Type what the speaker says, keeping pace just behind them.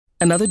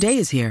Another day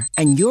is here,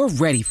 and you're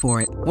ready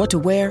for it. What to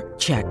wear?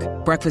 Check.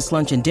 Breakfast,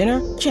 lunch, and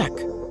dinner? Check.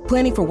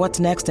 Planning for what's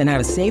next and how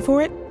to save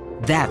for it?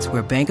 That's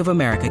where Bank of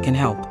America can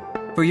help.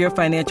 For your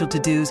financial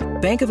to-dos,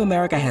 Bank of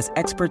America has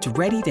experts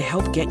ready to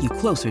help get you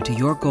closer to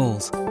your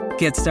goals.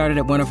 Get started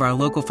at one of our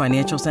local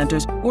financial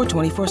centers or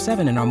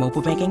 24/7 in our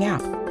mobile banking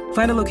app.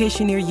 Find a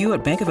location near you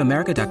at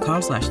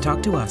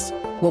bankofamerica.com/talktous.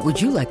 What would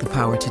you like the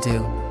power to do?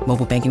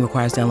 Mobile banking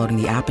requires downloading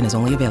the app and is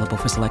only available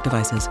for select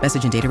devices.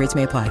 Message and data rates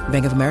may apply.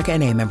 Bank of America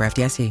N.A., member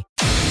FDIC.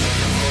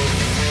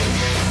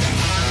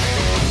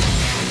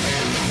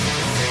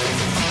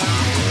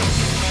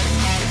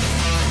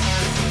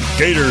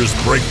 Gators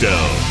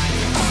Breakdown,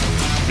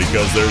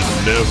 because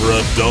there's never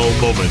a dull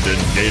moment in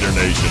Gator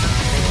Nation.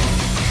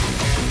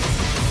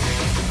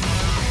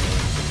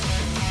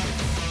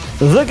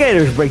 The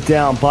Gators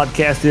Breakdown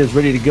podcast is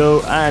ready to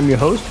go. I'm your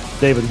host,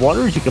 David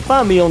Waters. You can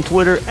find me on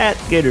Twitter at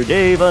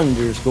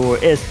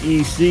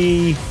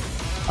GatorDave_SEC.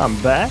 I'm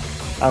back.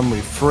 I'm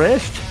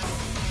refreshed.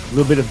 A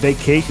little bit of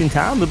vacation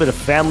time, a little bit of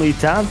family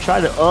time.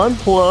 Try to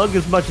unplug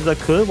as much as I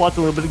could. Watch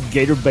a little bit of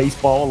Gator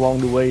baseball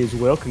along the way as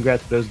well.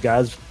 Congrats to those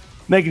guys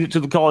making it to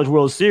the College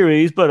World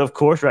Series. But, of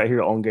course, right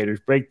here on Gators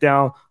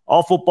Breakdown,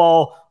 all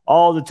football,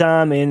 all the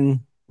time.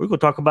 And we're going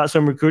to talk about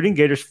some recruiting.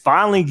 Gators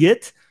finally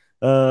get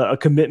a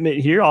commitment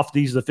here off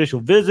these official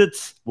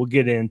visits. We'll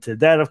get into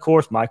that, of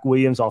course. Mike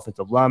Williams,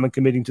 offensive lineman,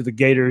 committing to the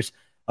Gators.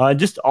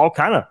 Just all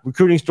kind of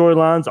recruiting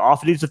storylines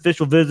off of these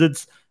official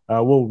visits.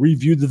 We'll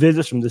review the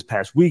visits from this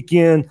past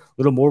weekend. A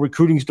little more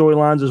recruiting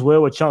storylines as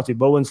well with Chauncey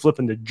Bowens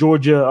flipping to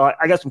Georgia.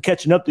 I got some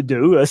catching up to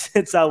do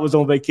since I was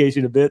on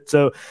vacation a bit.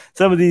 So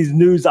some of these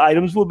news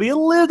items will be a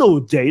little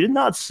dated,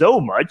 not so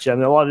much. I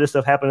mean, a lot of this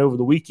stuff happened over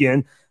the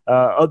weekend.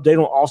 Update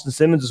on Austin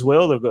Simmons as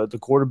well, the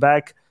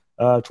quarterback.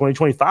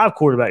 2025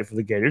 quarterback for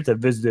the Gators that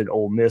visited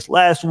Ole Miss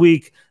last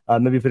week.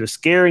 Maybe put a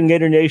scare in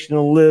Gator Nation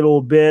a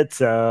little bit.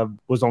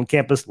 Was on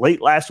campus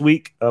late last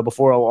week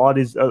before all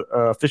these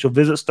official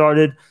visits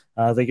started.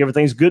 I think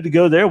everything's good to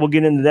go there. We'll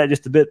get into that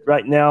just a bit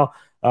right now.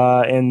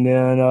 And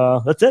then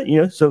that's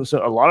it. So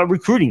a lot of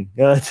recruiting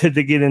to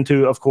get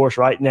into, of course,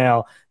 right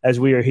now as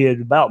we are here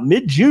about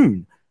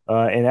mid-June.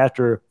 And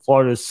after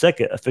Florida's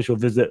second official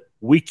visit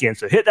weekend.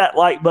 So hit that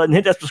like button,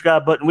 hit that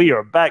subscribe button. We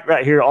are back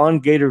right here on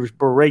Gators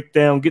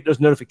Breakdown. Get those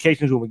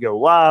notifications when we go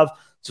live.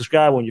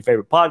 Subscribe on your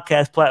favorite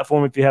podcast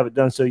platform if you haven't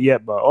done so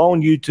yet. But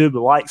on YouTube,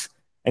 the likes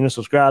and the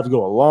subscribes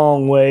go a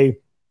long way.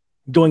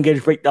 Join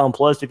Gators Breakdown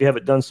Plus if you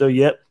haven't done so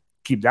yet.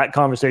 Keep that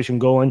conversation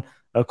going,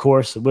 of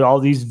course, with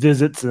all these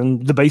visits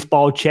and the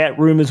baseball chat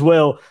room as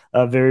well.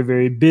 Very,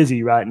 very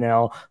busy right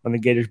now on the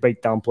Gators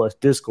Breakdown Plus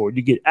Discord.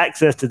 You get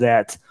access to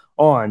that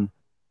on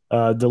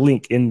the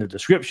link in the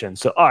description.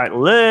 So, all right,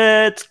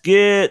 let's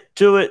get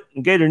to it.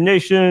 Gator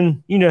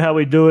Nation, you know how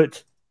we do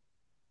it.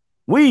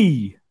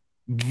 We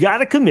got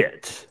to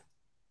commit.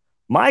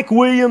 Mike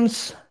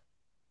Williams,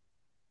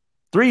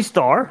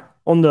 3-star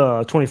on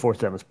the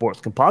 24/7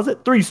 Sports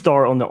Composite,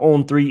 3-star on the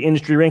On3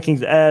 industry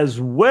rankings as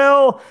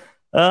well.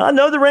 I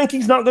know the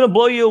ranking's not going to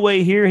blow you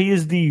away here. He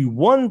is the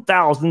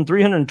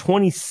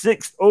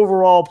 1,326th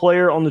overall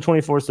player on the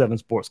 24/7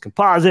 Sports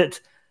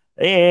Composite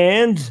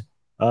and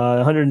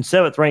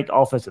 107th ranked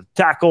offensive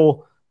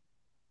tackle,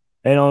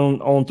 and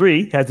on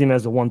 3 has him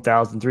as the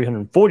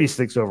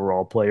 1,346th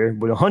overall player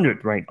with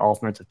 100th ranked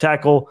offensive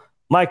tackle,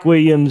 Mike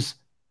Williams.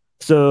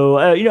 So,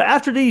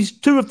 after these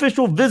two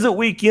official visit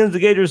weekends, the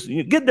Gators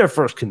get their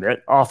first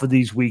commit off of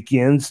these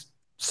weekends.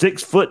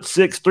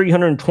 6'6",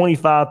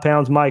 325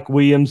 pounds, Mike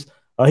Williams.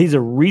 He's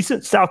a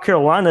recent South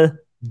Carolina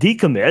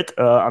decommit,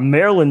 a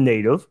Maryland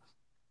native.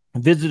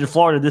 Visited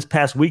Florida this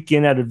past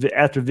weekend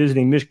after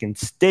visiting Michigan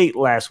State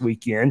last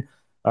weekend.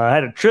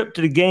 Had a trip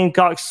to the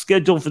Gamecocks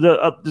scheduled for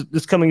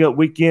this coming up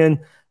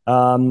weekend.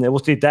 And we'll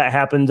see if that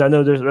happens. I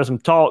know there's some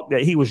talk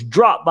that he was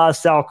dropped by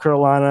South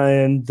Carolina,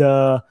 and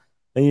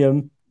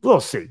we'll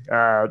see.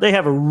 They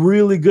have a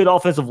really good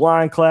offensive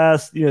line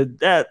class.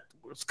 That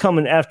was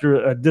coming after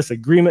a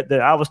disagreement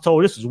that I was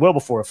told. This was well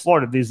before a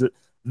Florida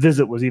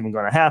visit was even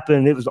going to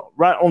happen. It was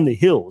right on the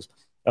heels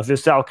of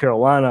this South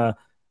Carolina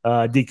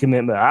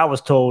decommitment. I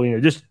was told,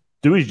 this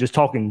dude was just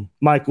talking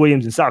Mike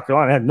Williams in South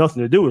Carolina. It had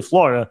nothing to do with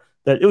Florida.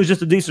 That it was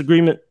just a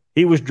disagreement.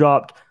 He was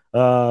dropped.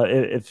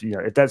 If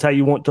that's how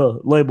you want to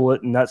label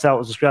it, and that's how it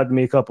was described to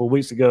me a couple of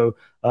weeks ago,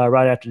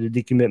 right after the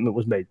decommitment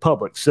was made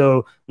public.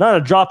 So not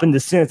a drop in the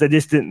sense they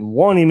just didn't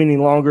want him any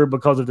longer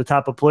because of the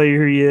type of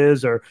player he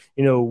is, or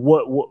his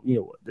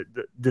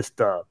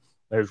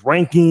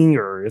ranking,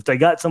 or if they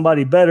got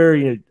somebody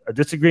better. A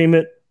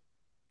disagreement.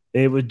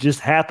 It would just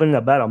happen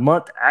about a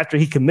month after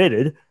he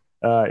committed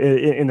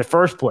in the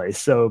first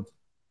place. So,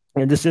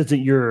 this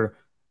isn't your.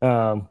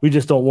 We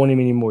just don't want him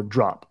anymore.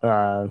 Drop.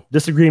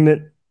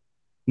 Disagreement.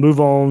 Move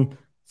on.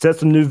 Set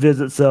some new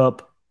visits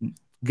up.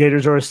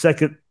 Gators are a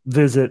second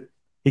visit.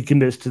 He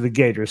commits to the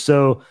Gators.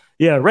 So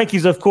yeah,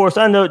 rankings. Of course,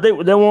 I know they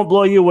won't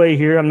blow you away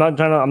here. I'm not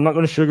going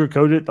to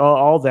sugarcoat it.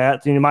 All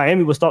that.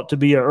 Miami was thought to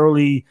be an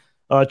early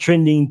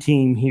trending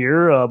team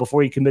here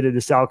before he committed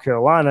to South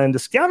Carolina. And the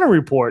scouting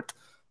report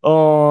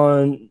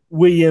on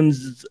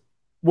Williams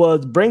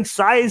was bring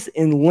size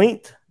and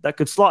length that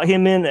could slot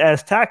him in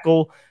as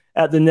tackle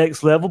at the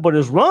next level, but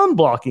his run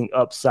blocking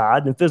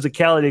upside and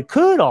physicality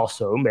could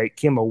also make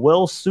him a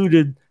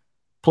well-suited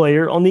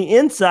player on the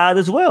inside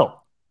as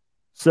well.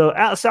 So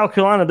at South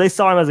Carolina, they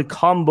saw him as a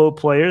combo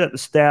player that the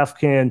staff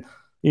can,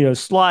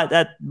 slot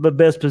at the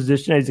best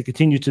position as he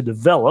continues to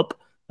develop.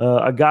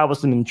 A guy with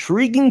some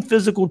intriguing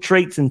physical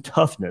traits and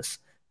toughness.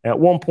 At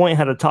one point,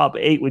 had a top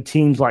 8 with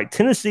teams like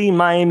Tennessee,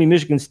 Miami,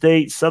 Michigan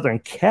State, Southern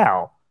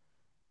Cal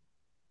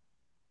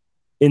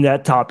in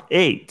that top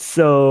 8.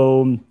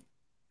 So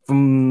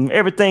from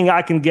everything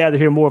I can gather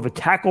here, more of a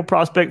tackle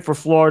prospect for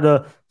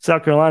Florida.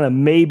 South Carolina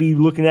maybe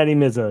looking at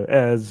him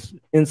as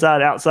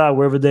inside, outside,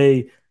 wherever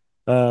they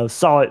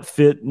saw it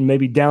fit, and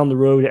maybe down the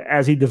road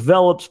as he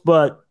develops.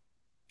 But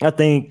I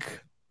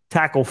think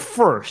tackle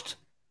first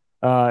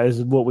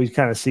is what we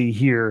kind of see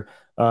here,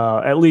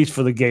 at least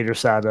for the Gator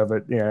side of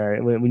it.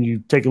 When you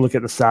take a look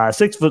at the size,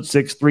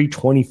 6'6",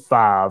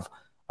 325,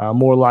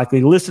 more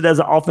likely listed as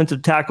an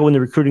offensive tackle in the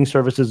recruiting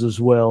services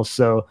as well.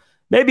 So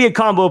maybe a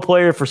combo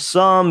player for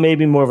some,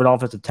 maybe more of an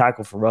offensive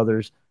tackle for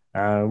others.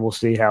 We'll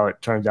see how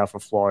it turns out for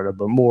Florida,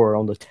 but more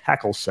on the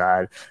tackle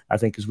side, I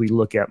think, as we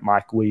look at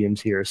Mike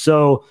Williams here.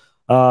 So,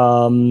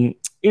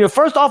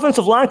 first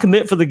offensive line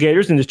commit for the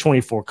Gators in this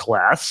 24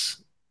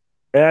 class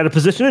at a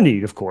position of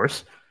need, of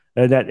course,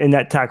 in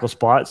that tackle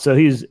spot. So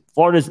he's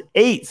Florida's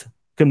 8th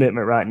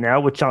commitment right now,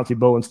 with Chauncey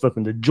Bowens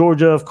flipping to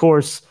Georgia, of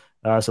course.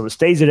 So it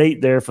stays at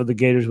 8 there for the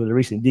Gators with a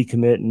recent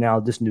decommit and now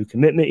this new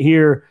commitment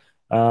here.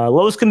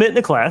 Lowest commit in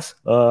the class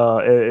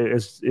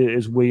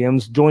is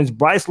Williams. Joins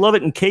Bryce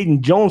Lovett and Caden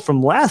Jones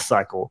from last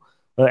cycle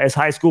as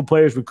high school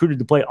players recruited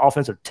to play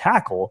offensive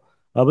tackle.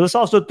 But let's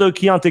also throw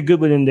Keontae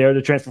Goodwin in there,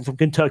 the transfer from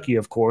Kentucky,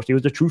 of course. He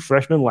was a true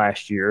freshman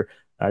last year.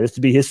 This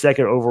to be his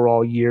 2nd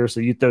overall year, so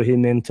you throw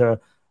him into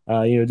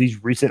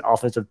these recent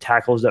offensive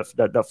tackles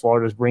that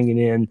Florida's bringing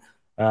in.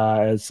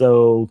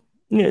 So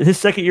his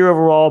 2nd year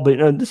overall,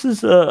 but this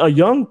is a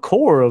young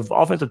core of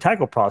offensive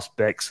tackle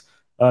prospects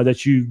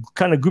that you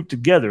kind of group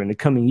together in the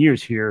coming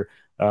years here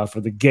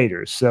for the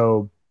Gators.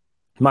 So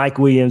Mike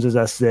Williams, as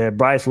I said,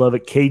 Bryce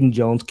Lovett, Caden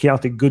Jones,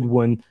 Keontae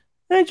Goodwin.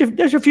 That's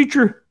your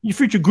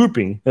future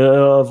grouping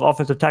of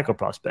offensive tackle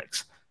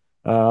prospects.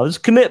 This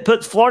commit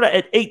puts Florida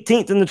at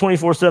 18th in the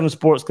 24/7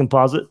 Sports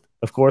Composite.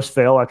 Of course,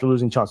 fell after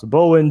losing Chauncey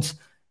Bowens.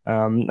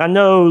 I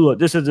know, look,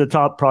 this is the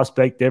top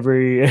prospect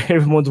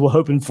everyone's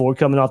hoping for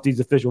coming off these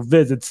official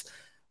visits.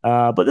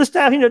 But the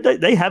staff,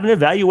 they have an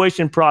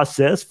evaluation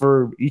process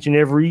for each and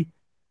every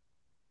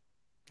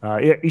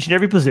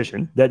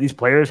position that these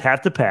players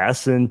have to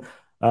pass. And,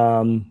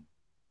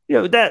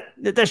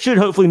 that should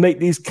hopefully make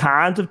these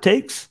kinds of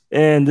takes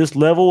and this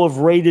level of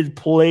rated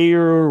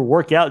player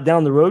work out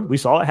down the road. We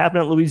saw it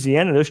happen at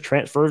Louisiana, those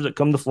transfers that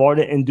come to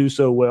Florida and do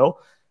so well.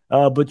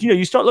 But,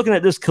 you start looking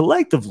at this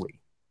collectively,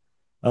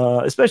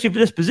 especially for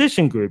this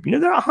position group.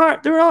 There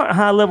aren't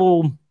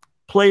high-level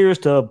players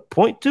to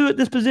point to at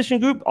this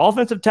position group,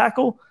 offensive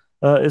tackle,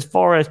 as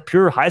far as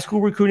pure high school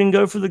recruiting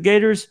go for the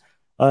Gators.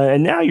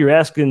 And now you're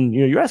asking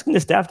the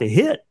staff to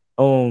hit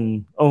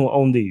on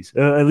these,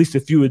 at least a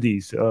few of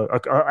these,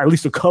 or at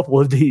least a couple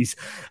of these,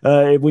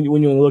 when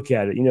you look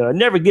at it. I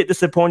never get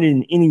disappointed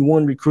in any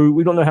one recruit.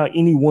 We don't know how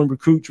any one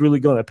recruit's really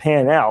going to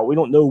pan out. We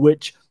don't know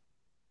which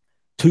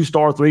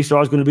 2-star,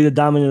 3-star is going to be the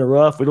diamond in the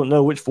rough. We don't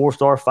know which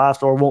 4-star,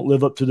 5-star won't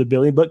live up to the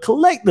billing. But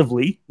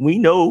collectively, we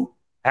know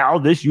how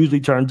this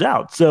usually turns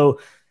out. So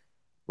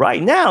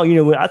right now,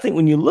 I think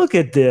when you look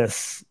at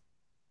this,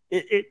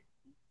 if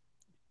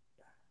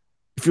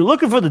you're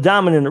looking for the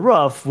diamond in the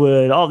rough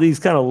with all these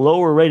kind of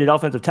lower rated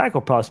offensive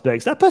tackle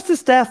prospects, that puts the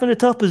staff in a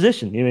tough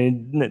position.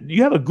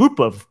 You have a group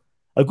of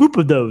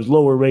those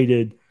lower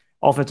rated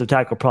offensive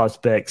tackle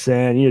prospects,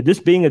 and this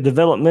being a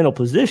developmental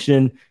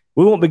position,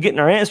 we won't be getting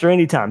our answer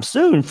anytime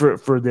soon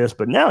for this.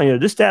 But now,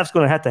 this staff's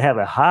going to have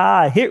a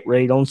high hit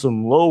rate on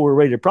some lower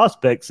rated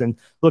prospects. And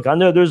look, I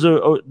know there's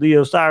the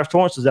Osiris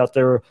Torrances out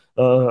there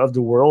of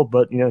the world,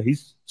 but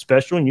he's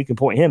special, and you can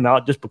point him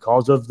out just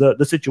because of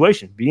the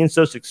situation, being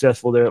so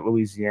successful there at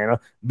Louisiana,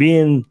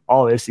 being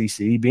all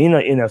SEC, being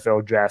an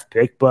NFL draft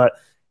pick. But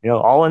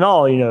all in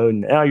all,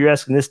 now you're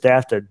asking this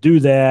staff to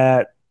do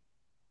that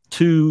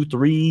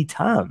 2-3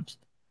 times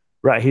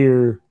right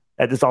here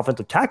at this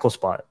offensive tackle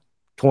spot.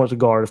 Torrance, a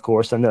guard, of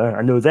course. I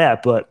know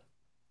that, but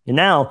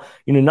now,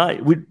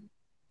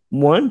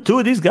 two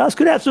of these guys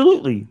could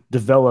absolutely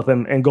develop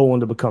and go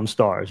on to become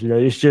stars.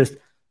 It's just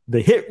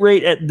the hit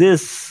rate at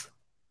this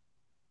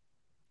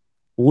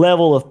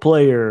level of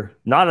player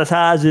not as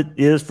high as it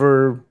is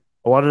for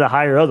a lot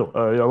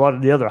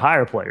of the other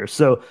higher players.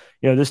 So,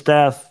 this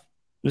staff,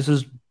 this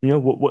is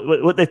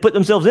what they put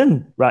themselves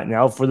in right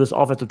now for this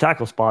offensive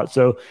tackle spot.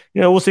 So,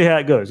 we'll see how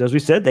it goes. As we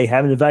said, they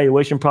have an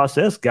evaluation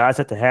process. Guys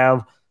have to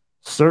have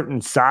certain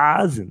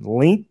size and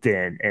length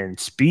and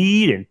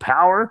speed and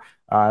power.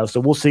 So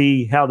we'll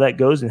see how that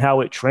goes and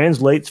how it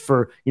translates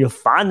for,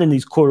 finding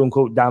these quote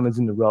unquote diamonds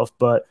in the rough.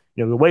 But,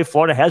 the way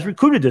Florida has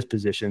recruited this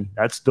position,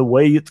 that's the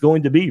way it's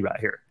going to be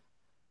right here.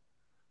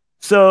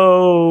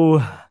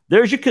 So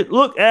there's your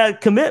look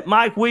at commit.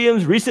 Mike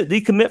Williams, recent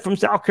decommit from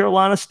South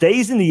Carolina,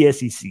 stays in the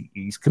SEC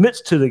East,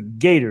 commits to the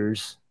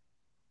Gators,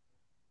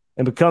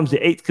 and becomes the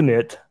 8th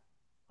commit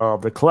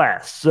of the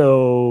class.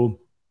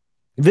 So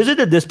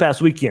visited this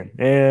past weekend,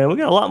 and we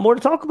got a lot more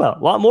to talk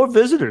about, a lot more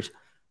visitors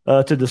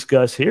to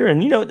discuss here.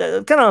 And,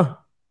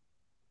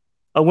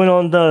 I went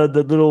on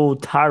the little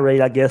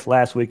tirade, I guess,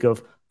 last week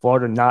of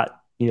Florida not,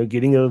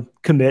 getting a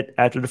commit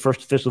after the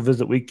first official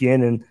visit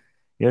weekend and,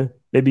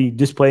 maybe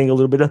displaying a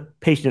little bit of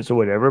patience or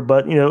whatever.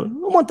 But,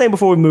 one thing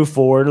before we move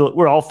forward,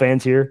 we're all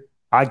fans here.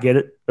 I get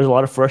it. There's a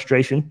lot of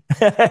frustration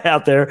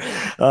out there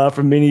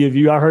from many of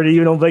you. I heard it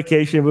even on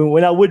vacation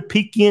when I would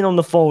peek in on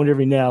the phone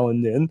every now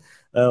and then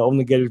on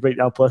the Gators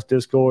Breakdown Plus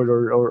Discord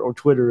or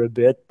Twitter a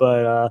bit.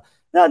 But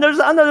I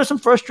know there's some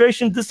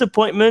frustration,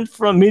 disappointment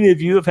from many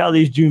of you of how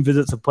these June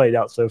visits have played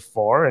out so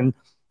far. And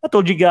I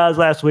told you guys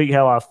last week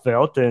how I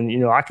felt,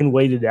 and, I can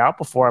wait it out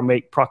before I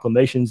make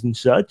proclamations and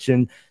such.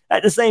 And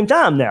at the same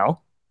time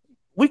now,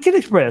 we can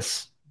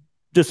express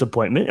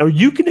disappointment, or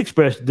you can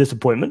express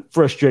disappointment,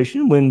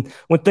 frustration when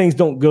things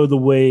don't go the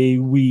way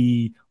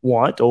we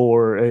want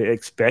or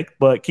expect,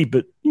 but keep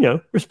it,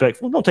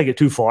 respectful. Don't take it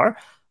too far.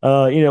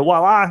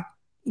 While I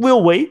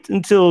will wait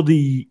until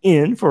the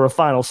end for a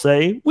final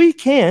say, we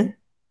can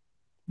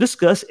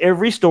discuss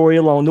every story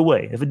along the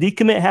way. If a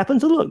decommit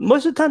happens, look,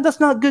 most of the time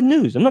that's not good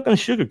news. I'm not going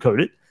to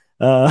sugarcoat it.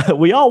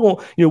 We all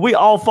want, we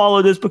all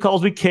follow this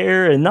because we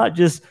care, and not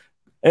just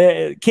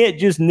can't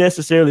just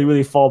necessarily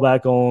really fall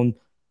back on,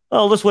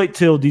 oh, let's wait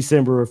till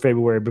December or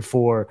February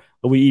before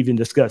we even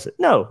discuss it.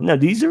 No,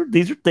 these are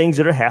things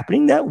that are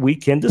happening that we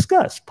can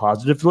discuss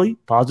positively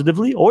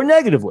or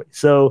negatively.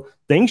 So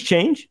things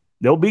change.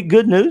 There'll be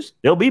good news.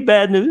 There'll be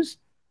bad news.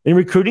 In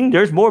recruiting,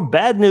 there's more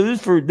bad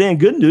news than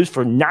good news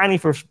for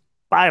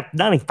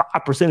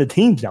 95% of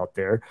teams out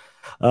there.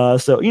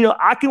 So,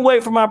 I can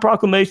wait for my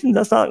proclamation.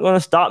 That's not going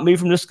to stop me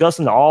from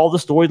discussing all the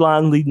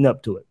storyline leading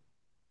up to it.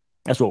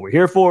 That's what we're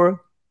here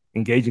for.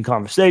 Engage in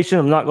conversation.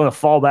 I'm not going to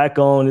fall back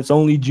on it's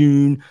only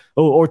June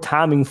or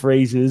timing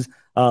phrases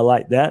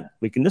like that.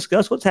 We can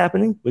discuss what's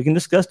happening. We can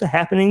discuss the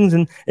happenings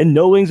and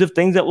knowings of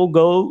things that will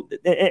go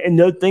and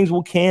know things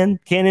can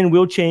and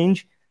will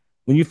change.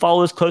 When you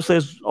follow as closely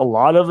as a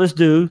lot of us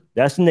do,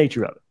 that's the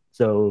nature of it.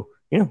 So,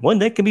 one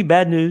day can be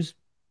bad news.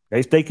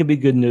 Next day can be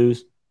good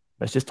news.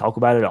 Let's just talk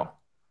about it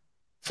all.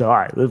 So, all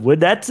right, with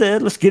that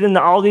said, let's get into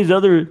all these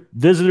other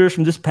visitors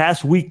from this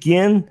past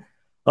weekend.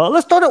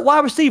 Let's start at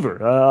wide receiver.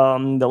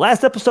 The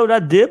last episode I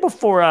did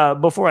before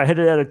I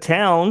headed out of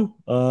town,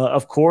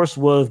 of course,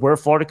 was where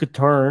Florida could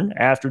turn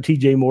after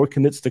TJ Moore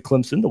commits to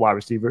Clemson, the wide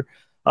receiver.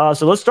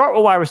 So let's start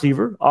with wide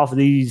receiver off of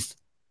these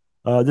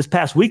this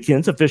past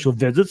weekend's official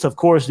visits. Of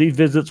course, these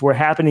visits were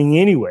happening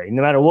anyway,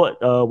 no matter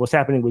what was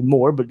happening with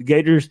Moore. But the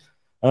Gators,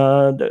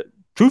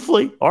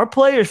 truthfully, are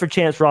players for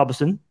Chance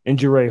Robinson and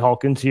Jure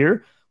Hawkins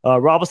here.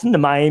 Robinson, the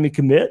Miami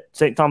commit,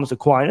 St. Thomas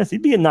Aquinas.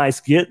 He'd be a nice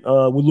get.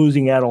 We're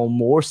losing out on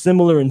Moore,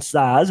 similar in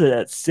size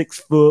at 6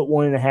 foot,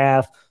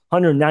 1.5,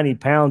 190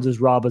 pounds is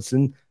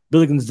Robinson.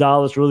 Billy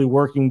Gonzalez really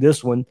working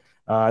this one.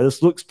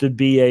 This looks to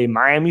be a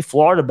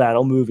Miami-Florida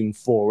battle moving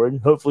forward.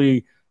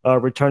 Hopefully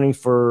returning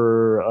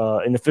for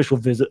an unofficial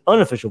visit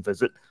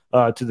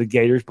to the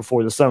Gators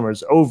before the summer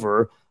is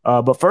over.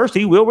 But first,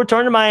 he will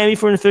return to Miami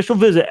for an official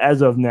visit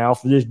as of now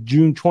for this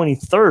June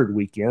 23rd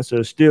weekend.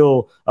 So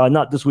still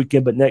not this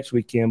weekend, but next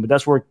weekend. But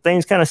that's where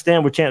things kind of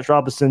stand with Chance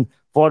Robinson.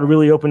 Florida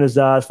really opened his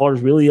eyes.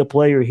 Florida's really a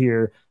player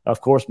here.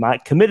 Of course,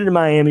 Mike committed to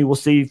Miami. We'll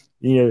see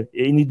if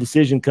any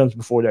decision comes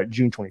before that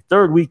June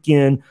 23rd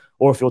weekend,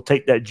 or if he'll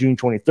take that June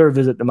 23rd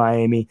visit to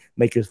Miami,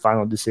 make his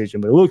final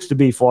decision. But it looks to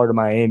be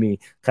Florida-Miami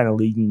kind of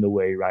leading the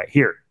way right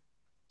here.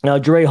 Now,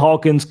 Jure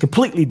Hawkins,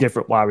 completely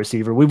different wide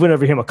receiver. We went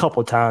over him a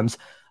couple of times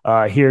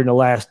here in the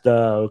last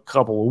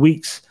couple of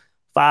weeks.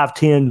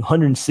 5'10",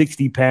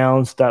 160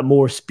 pounds, that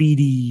more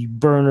speedy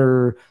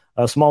burner,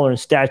 smaller in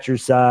stature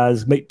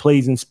size, make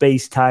plays in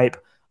space type.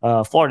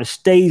 Florida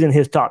stays in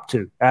his top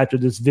 2 after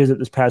this visit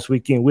this past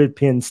weekend with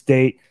Penn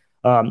State.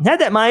 Had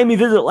that Miami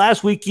visit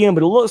last weekend,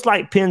 but it looks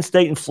like Penn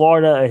State and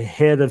Florida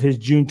ahead of his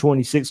June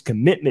 26th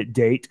commitment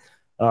date.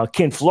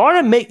 Can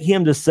Florida make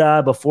him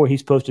decide before he's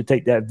supposed to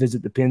take that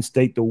visit to Penn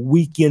State the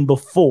weekend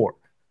before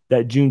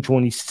that June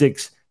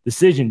 26th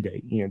decision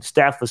date? The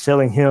staff was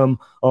selling him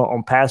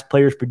on past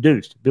players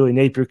produced. Billy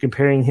Napier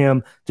comparing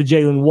him to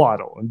Jalen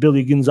Waddle, and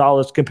Billy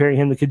Gonzalez comparing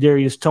him to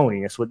Kadarius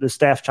Toney. That's what the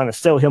staff's trying to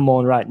sell him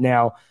on right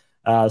now.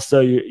 So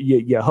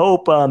you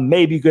hope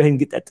maybe you go ahead and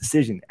get that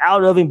decision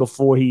out of him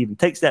before he even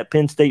takes that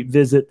Penn State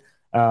visit,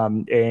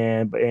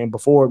 and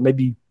before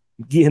maybe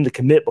get him to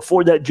commit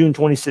before that June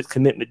 26th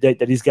commitment date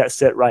that he's got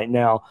set right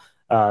now.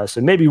 So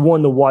maybe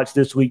one to watch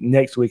this week,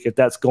 next week, if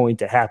that's going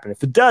to happen.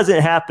 If it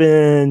doesn't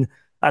happen,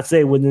 I'd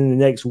say within the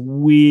next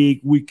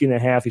week and a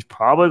half, he's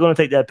probably going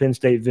to take that Penn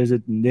State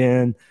visit, and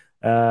then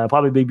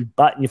probably be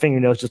biting your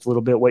fingernails just a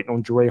little bit, waiting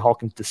on Jure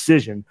Hawkins'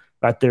 decision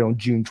right there on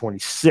June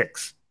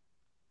 26th.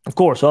 Of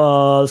course,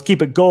 let's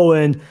keep it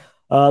going.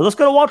 Let's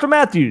go to Walter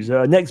Matthews,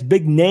 next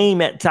big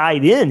name at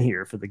tight end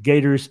here for the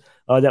Gators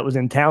that was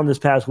in town this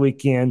past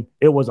weekend.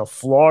 It was a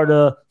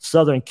Florida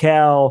Southern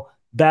Cal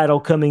battle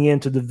coming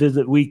into the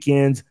visit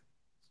weekends.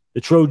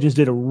 The Trojans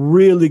did a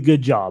really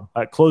good job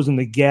at closing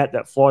the gap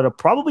that Florida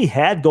probably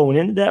had going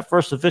into that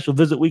first official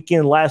visit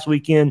weekend last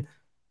weekend.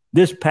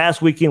 This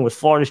past weekend was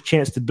Florida's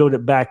chance to build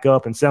it back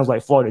up, and sounds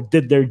like Florida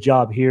did their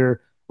job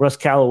here. Russ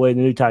Callaway,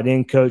 the new tight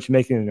end coach,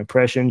 making an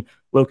impression.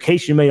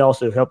 Location may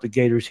also help the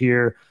Gators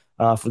here.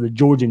 For the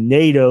Georgia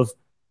native,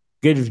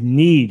 Gators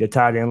need a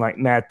tight end like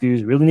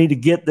Matthews. Really need to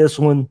get this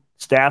one.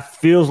 Staff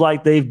feels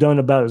like they've done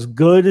about as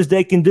good as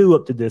they can do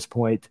up to this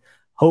point.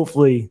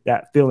 Hopefully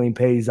that feeling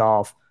pays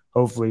off.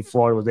 Hopefully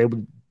Florida was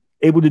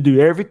able to do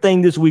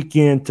everything this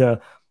weekend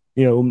to,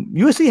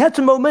 USC had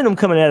some momentum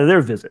coming out of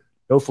their visit.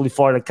 Hopefully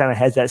Florida kind of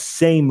has that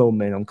same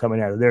momentum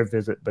coming out of their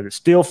visit, but it's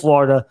still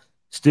Florida,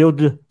 still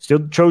the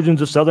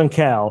Trojans of Southern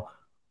Cal.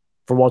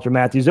 For Walter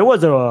Matthews, there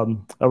was a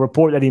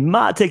report that he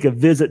might take a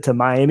visit to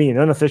Miami, an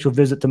unofficial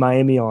visit to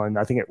Miami on,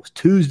 I think it was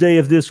Tuesday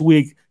of this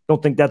week.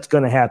 Don't think that's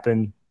going to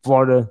happen.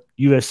 Florida,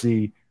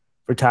 USC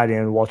for tight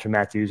end Walter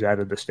Matthews out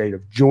of the state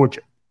of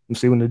Georgia. We'll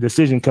see when the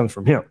decision comes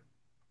from him.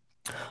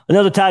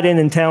 Another tight end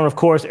in town, of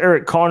course,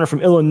 Eric Garner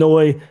from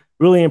Illinois.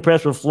 Really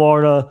impressed with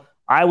Florida.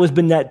 Iowa's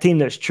been that team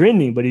that's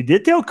trending, but he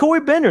did tell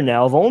Corey Bender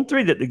now of On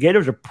 3 that the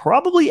Gators are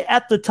probably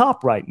at the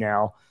top right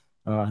now.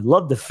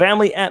 Love the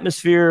family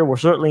atmosphere. We're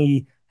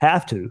certainly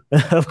have to,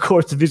 of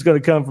course, if he's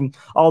going to come from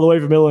all the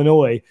way from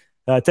Illinois.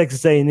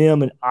 Texas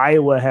A&M and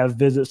Iowa have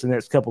visits the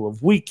next couple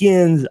of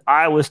weekends.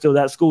 Iowa's still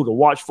that school to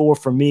watch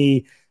for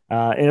me.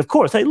 And, of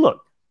course, hey,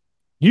 look,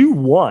 you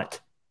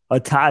want a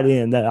tight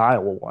end that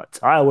Iowa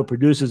wants. Iowa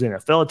produces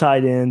NFL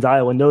tight ends.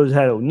 Iowa knows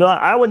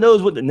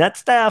what the net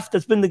staff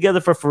that's been together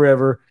for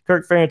forever.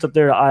 Kirk Ferentz up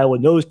there at Iowa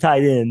knows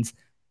tight ends.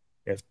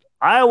 If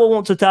Iowa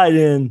wants a tight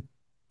end,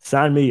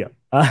 sign me up.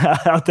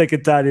 I'll take a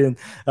tight end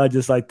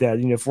just like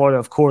that. Florida,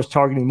 of course,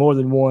 targeting more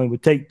than one,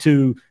 would take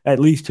two, at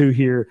least two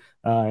here.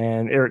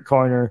 And Eric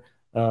Garner,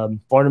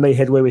 Florida made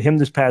headway with him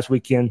this past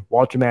weekend.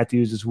 Walter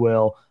Matthews as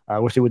well.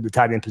 We'll see what the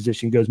tight end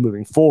position goes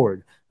moving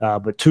forward.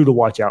 But two to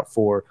watch out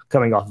for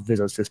coming off of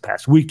visits this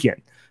past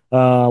weekend.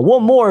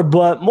 One more,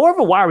 but more of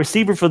a wide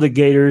receiver for the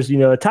Gators.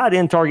 A tight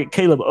end target,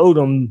 Caleb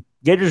Odom.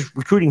 Gators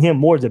recruiting him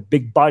more as a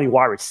big body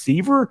wide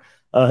receiver.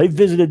 He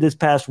visited this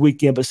past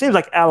weekend, but it seems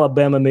like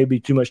Alabama may be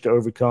too much to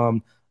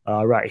overcome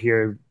right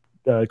here.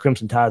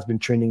 Crimson Tide's been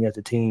trending as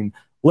a team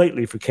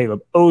lately for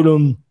Caleb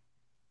Odom.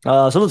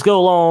 So let's go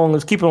along.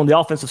 Let's keep it on the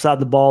offensive side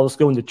of the ball. Let's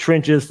go in the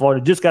trenches.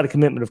 Florida just got a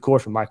commitment, of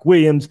course, from Mike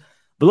Williams.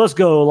 But let's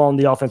go along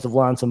the offensive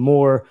line some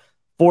more.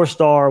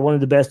 4-star, one of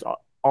the best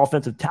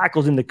offensive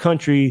tackles in the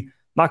country.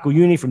 Michael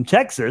Uni from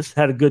Texas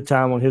had a good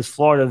time on his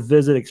Florida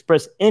visit,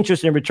 expressed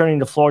interest in returning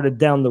to Florida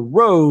down the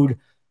road.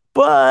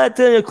 But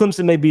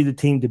Clemson may be the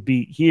team to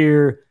beat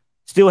here.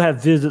 Still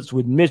have visits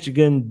with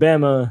Michigan,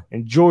 Bama,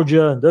 and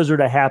Georgia. Those are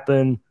to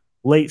happen.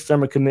 Late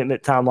summer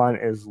commitment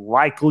timeline is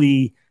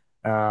likely.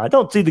 I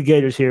don't see the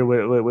Gators here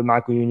with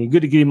Michael Uni.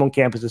 Good to get him on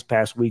campus this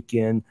past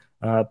weekend.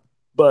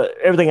 But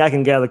everything I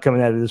can gather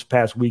coming out of this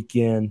past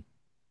weekend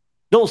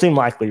don't seem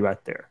likely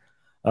right there.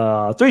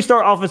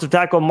 3-star offensive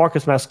tackle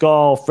Marcus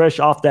Mascal, fresh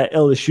off that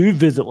LSU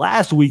visit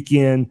last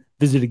weekend,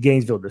 visited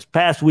Gainesville this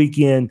past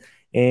weekend.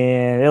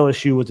 And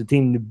LSU was the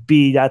team to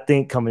beat, I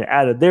think, coming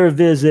out of their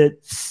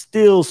visit.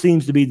 Still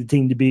seems to be the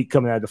team to beat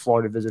coming out of the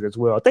Florida visit as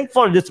well. I think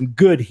Florida did some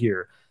good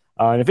here.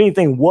 And if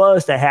anything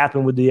was to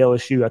happen with the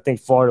LSU, I think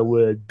Florida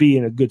would be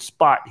in a good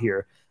spot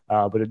here.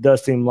 But it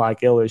does seem like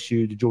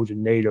LSU, the Georgia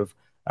native,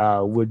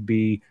 would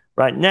be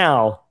right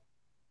now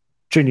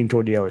trending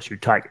toward the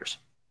LSU Tigers.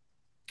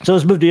 So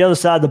let's move to the other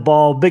side of the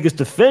ball. Biggest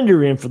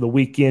defender in for the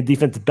weekend,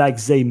 defensive back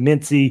Zay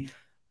Mincy.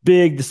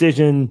 Big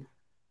decision,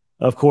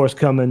 of course,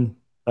 coming.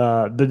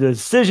 The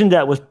decision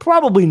that was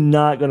probably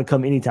not going to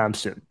come anytime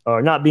soon,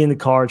 or not be in the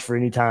cards for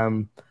any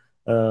timeline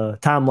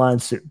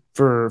soon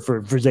for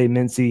Zay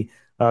Mincy.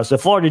 So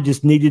Florida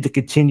just needed to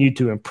continue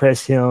to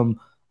impress him.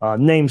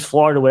 Names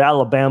Florida with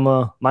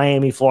Alabama,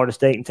 Miami, Florida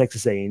State, and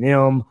Texas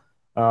A&M.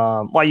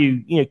 While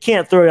you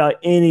can't throw out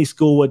any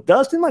school, it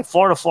does seem like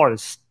Florida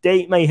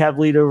State may have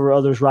lead over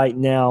others right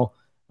now.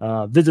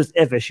 Visits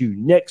FSU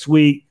next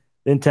week,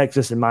 then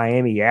Texas and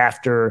Miami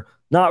after.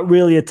 Not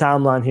really a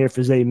timeline here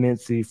for Zay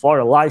Mincy.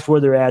 Florida likes where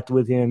they're at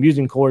with him,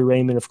 using Corey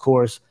Raymond, of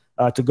course,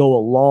 to go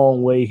a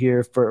long way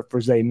here for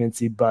Zay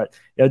Mincy. But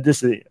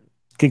this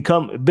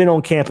can been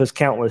on campus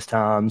countless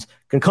times,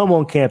 can come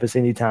on campus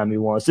anytime he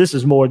wants. This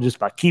is more just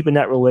by keeping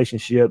that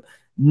relationship,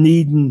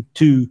 needing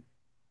to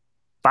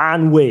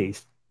find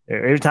ways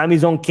every time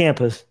he's on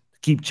campus,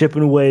 keep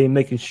chipping away and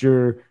making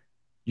sure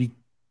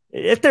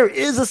if there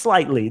is a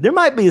slight lead, there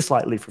might be a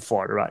slight lead for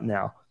Florida right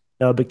now,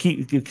 but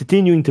keep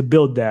continuing to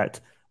build that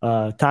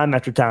time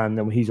after time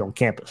when he's on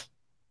campus.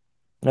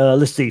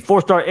 Let's see.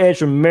 4-star edge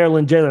from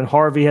Maryland, Jalen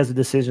Harvey has a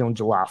decision on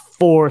July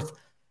 4th.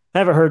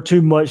 Haven't heard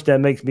too much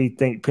that makes me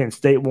think Penn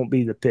State won't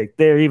be the pick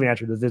there, even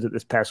after the visit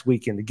this past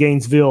weekend to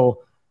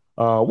Gainesville.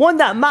 One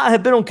that might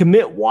have been on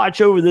commit watch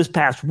over this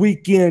past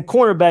weekend,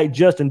 cornerback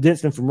Justin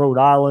Denson from Rhode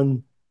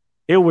Island.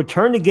 He'll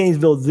return to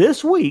Gainesville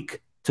this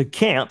week to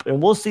camp,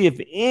 and we'll see if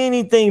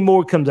anything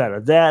more comes out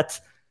of that.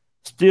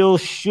 Still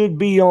should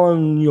be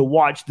on your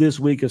watch this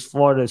week as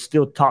Florida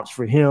still tops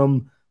for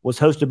him. Was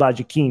hosted by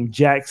Jakeem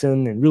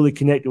Jackson and really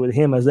connected with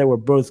him as they were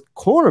both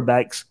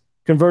cornerbacks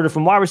converted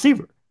from wide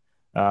receiver.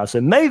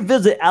 So may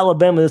visit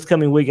Alabama this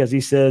coming week, as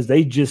he says.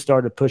 They just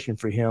started pushing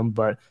for him,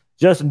 but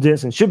Justin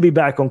Denson should be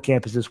back on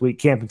campus this week,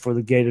 camping for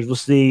the Gators. We'll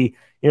see,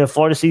 if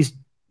Florida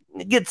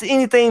gets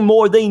anything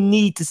more they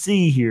need to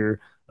see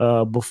here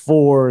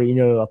before,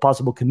 a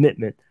possible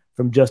commitment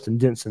from Justin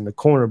Denson, the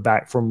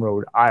cornerback from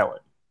Rhode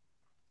Island.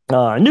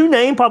 A new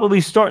name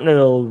probably starting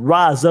to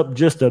rise up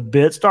just a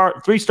bit.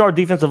 Three-star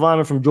defensive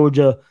lineman from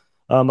Georgia,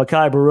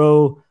 Mekhi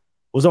Barrow,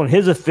 was on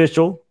his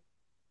official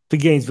to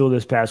Gainesville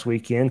this past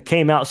weekend.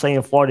 Came out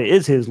saying Florida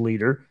is his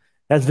leader.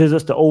 Has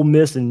visits to Ole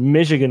Miss and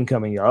Michigan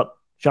coming up.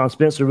 Sean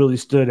Spencer really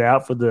stood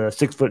out for the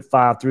 6'5",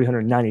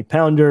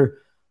 390-pounder,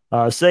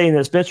 saying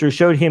that Spencer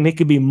showed him he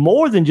could be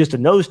more than just a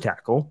nose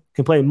tackle,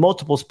 can play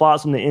multiple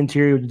spots on the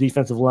interior of the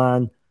defensive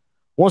line.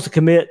 Wants to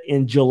commit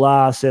in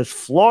July, says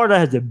Florida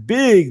has a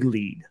big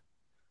lead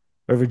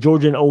over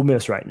Georgia and Ole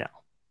Miss right now.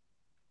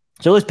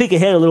 So let's peek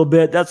ahead a little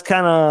bit. That's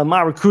kind of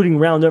my recruiting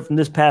roundup from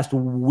this past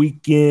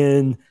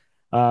weekend,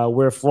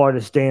 where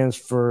Florida stands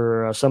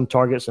for some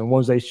targets and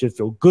ones they should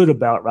feel good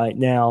about right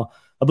now.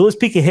 But let's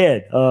peek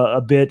ahead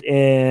a bit,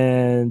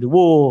 and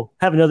we'll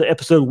have another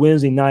episode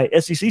Wednesday night.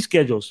 SEC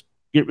schedules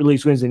get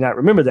released Wednesday night.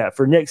 Remember that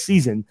for next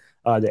season.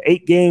 The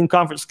 8-game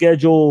conference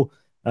schedule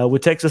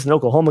with Texas and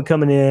Oklahoma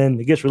coming in,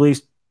 it gets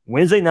released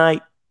Wednesday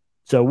night.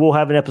 So we'll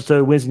have an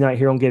episode Wednesday night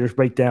here on Gators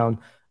Breakdown.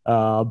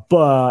 And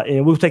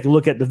we'll take a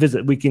look at the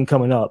visit weekend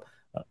coming up,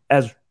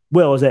 as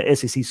well as that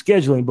SEC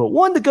scheduling. But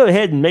one to go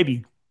ahead and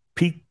maybe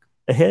peek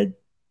ahead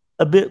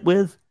a bit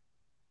with,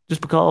 just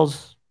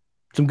because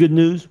some good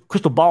news.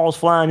 Crystal balls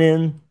flying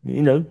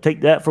in,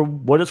 take that for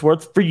what it's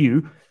worth for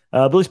you.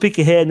 But let's peek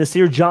ahead.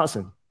 Nasir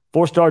Johnson,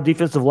 4-star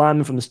defensive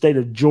lineman from the state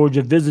of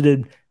Georgia,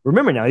 visited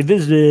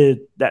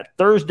that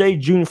Thursday,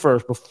 June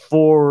 1st,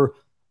 before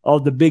all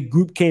the big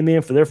group came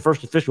in for their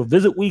first official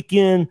visit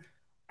weekend.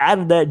 Out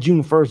of that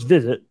June 1st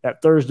visit,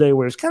 that Thursday,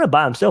 where he's kind of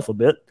by himself a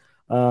bit,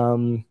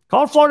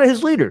 called Florida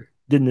his leader,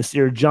 did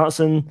Nasir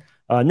Johnson.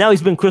 Now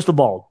he's been crystal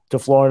balled to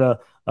Florida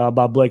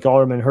by Blake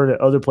Alderman, heard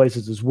at other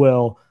places as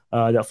well,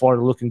 that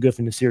Florida looking good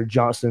for Nasir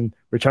Johnson,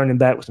 returning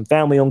back with some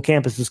family on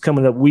campus this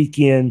coming up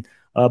weekend.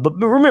 But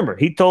remember,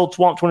 he told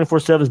Swamp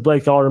 24/7's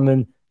Blake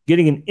Alderman,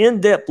 getting an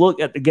in-depth look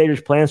at the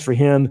Gators' plans for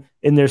him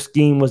in their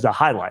scheme was the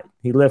highlight.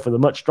 He left with a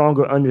much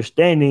stronger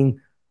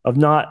understanding of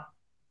not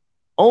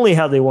only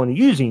how they want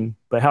to use him,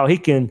 but how he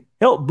can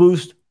help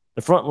boost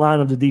the front line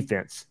of the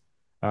defense.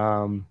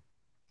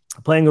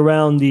 Playing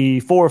around the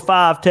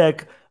 4-5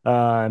 tech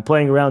and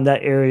playing around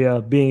that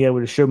area, being able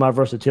to show my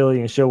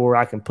versatility and show where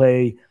I can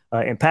play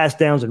in pass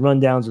downs and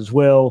run downs as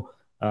well.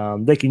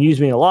 They can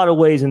use me in a lot of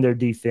ways in their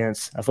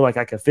defense. I feel like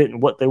I can fit in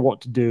what they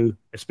want to do,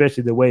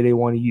 especially the way they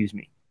want to use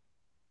me.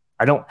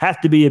 I don't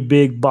have to be a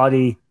big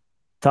body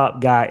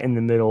top guy in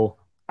the middle.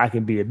 I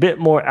can be a bit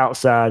more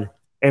outside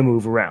and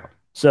move around.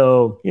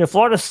 So,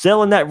 Florida's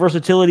selling that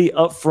versatility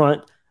up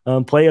front,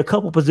 play a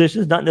couple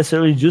positions, not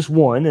necessarily just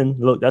one. And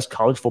look, that's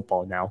college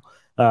football now.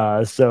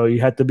 So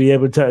you have to be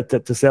able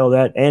to sell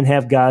that and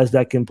have guys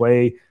that can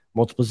play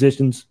multiple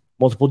positions,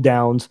 multiple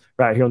downs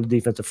right here on the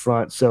defensive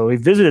front. So he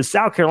visited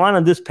South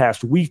Carolina this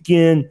past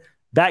weekend,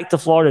 back to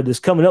Florida this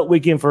coming up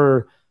weekend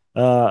for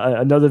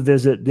another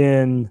visit,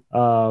 then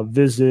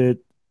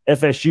visit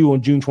FSU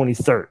on June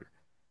 23rd.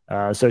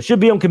 So it should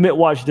be on commit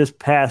watch this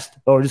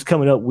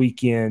coming up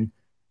weekend.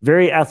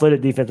 Very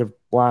athletic defensive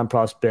line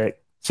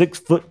prospect,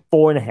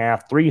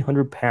 6'4.5",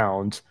 300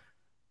 pounds.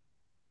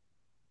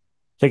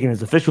 Taking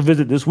his official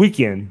visit this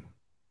weekend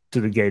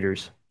to the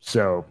Gators.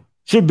 So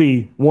should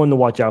be one to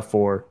watch out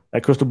for.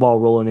 That crystal ball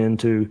rolling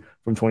into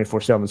from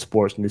 24/7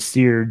 Sports,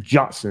 Nasir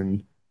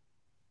Johnson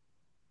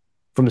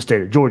from the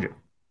state of Georgia.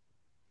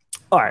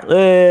 All right,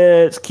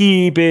 let's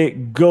keep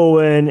it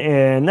going.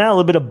 And now a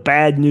little bit of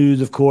bad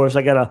news, of course.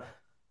 I got to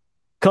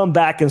come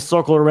back and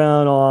circle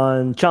around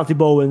on Chauncey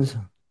Bowens,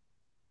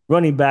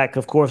 running back,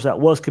 of course,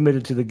 that was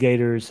committed to the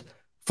Gators,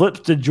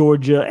 flips to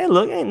Georgia. And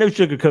look, ain't no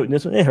sugarcoating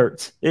this one. It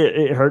hurts.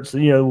 It hurts.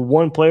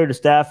 One player the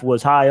staff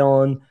was high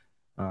on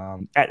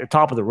at the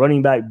top of the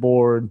running back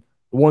board.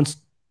 Once,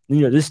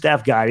 this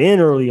staff got in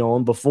early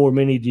on before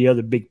many of the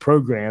other big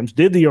programs,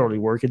 did the early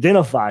work,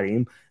 identified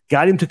him,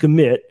 got him to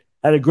commit,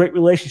 had a great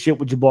relationship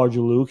with Jabbar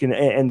Jaluk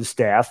and the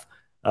staff.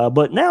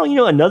 But now,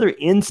 another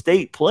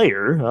in-state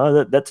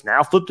player that's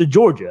now flipped to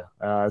Georgia.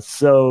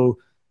 So,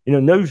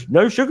 no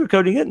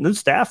sugarcoating it. The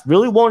staff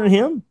really wanted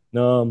him.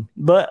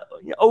 But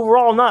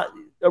overall, not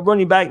a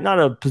running back, not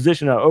a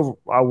position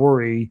I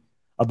worry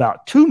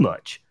about too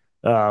much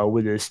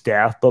with his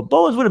staff. But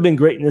Bowens would have been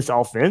great in this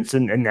offense,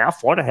 and now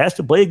Florida has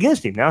to play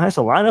against him. Now has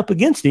to line up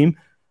against him.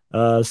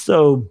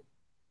 So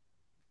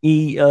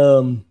he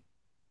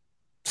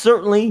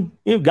certainly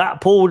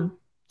got pulled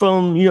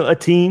from a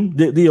team,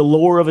 the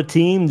allure of a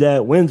team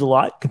that wins a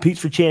lot, competes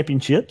for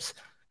championships,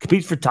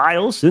 competes for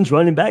titles, sends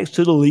running backs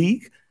to the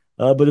league.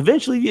 But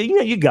eventually,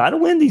 you got to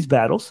win these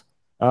battles.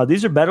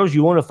 These are battles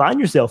you want to find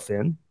yourself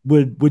in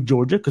with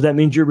Georgia, because that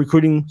means you're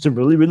recruiting some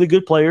really, really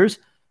good players.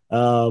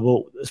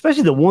 Well,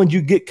 especially the ones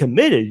you get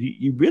committed,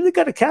 you really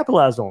got to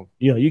capitalize on.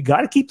 You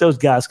got to keep those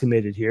guys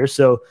committed here.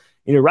 So,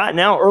 right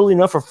now, early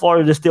enough for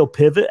Florida to still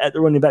pivot at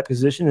the running back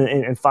position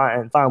and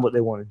find what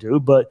they want to do.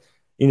 But,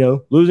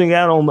 losing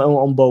out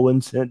on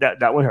Bowens,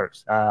 that one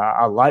hurts.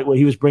 I like what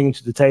he was bringing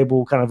to the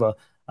table, kind of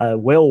a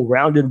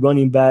well-rounded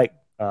running back,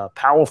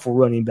 powerful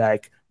running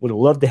back. Would have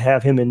loved to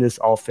have him in this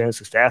offense.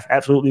 The staff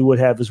absolutely would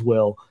have as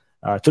well.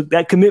 Took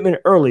that commitment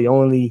early,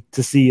 only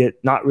to see it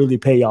not really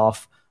pay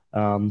off.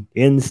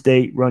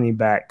 In-state running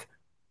back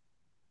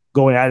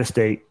going out of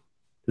state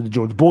to the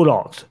Georgia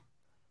Bulldogs.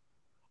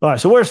 All right,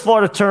 so where's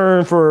Florida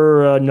turn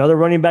for another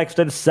running back if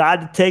they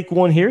decide to take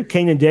one here?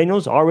 Kanan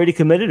Daniels, already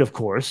committed, of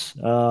course.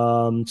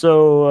 Mekhi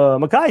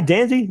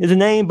Danzy is a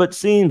name, but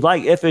seems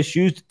like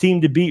FSU's the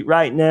team to beat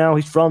right now.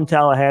 He's from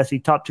Tallahassee,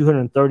 top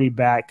 230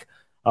 back.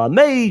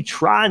 May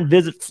try and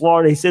visit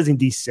Florida. He says in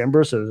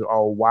December, so it's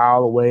a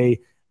while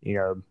away.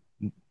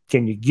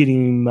 Can you get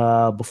him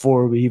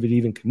before he would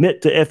even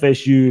commit to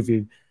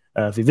FSU?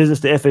 If he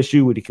visits to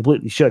FSU, would he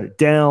completely shut it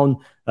down?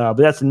 But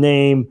that's a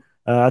name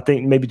I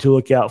think maybe to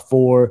look out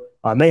for.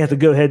 I may have to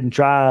go ahead and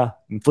try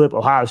and flip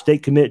Ohio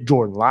State commit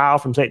Jordan Lyle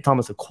from St.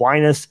 Thomas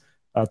Aquinas,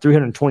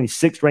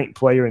 326th ranked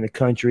player in the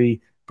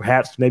country.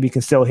 Perhaps maybe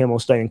can sell him on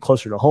staying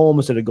closer to home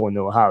instead of going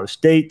to Ohio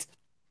State.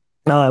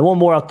 One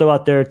more I'll throw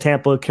out there,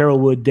 Tampa,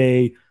 Carrollwood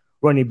Day,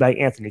 running back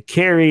Anthony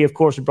Carey. Of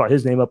course, we brought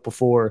his name up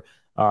before.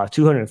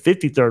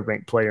 253rd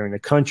ranked player in the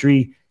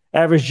country.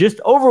 Averaged just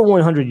over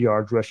 100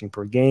 yards rushing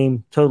per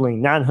game,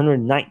 totaling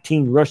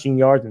 919 rushing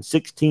yards and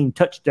 16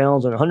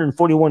 touchdowns on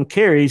 141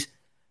 carries.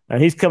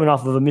 He's coming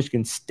off of a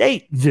Michigan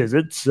State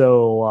visit,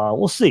 so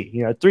we'll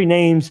see. 3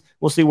 names.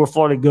 We'll see where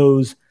Florida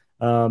goes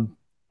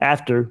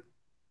after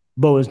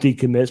Bowens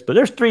decommits. But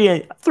there's three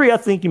I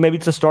think you maybe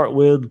to start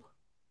with.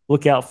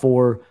 Look out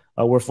for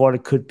where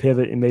Florida could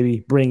pivot and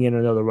maybe bring in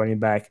another running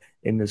back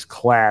in this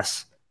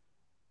class,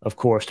 of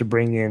course, to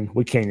bring in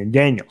with Kanan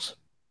Daniels.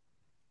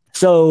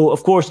 So,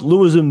 of course,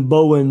 Lewis and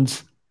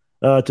Bowens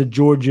to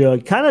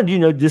Georgia kind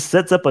of, just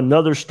sets up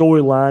another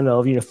storyline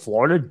of,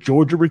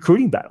 Florida-Georgia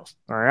recruiting battles.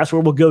 All right, that's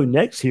where we'll go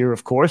next here,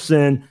 of course.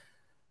 And,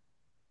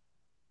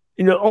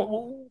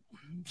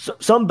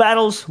 some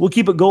battles, we'll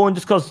keep it going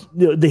just because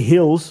the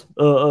hills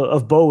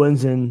of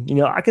Bowens.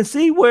 And, I can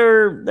see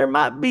where there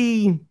might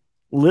be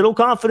little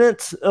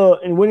confidence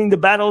in winning the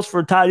battles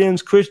for tight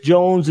ends Chris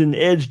Jones and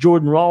edge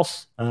Jordan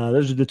Ross.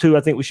 Those are the two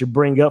I think we should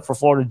bring up for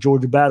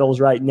Florida-Georgia battles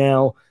right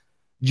now.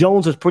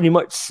 Jones has pretty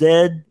much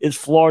said it's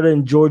Florida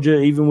and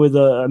Georgia, even with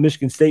a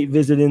Michigan State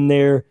visit in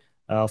there.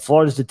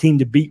 Florida's the team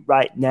to beat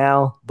right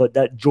now, but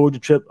that Georgia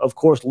trip, of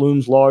course,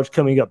 looms large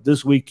coming up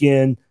this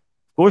weekend.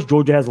 Of course,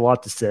 Georgia has a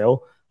lot to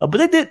sell,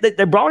 but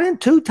they brought in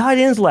 2 tight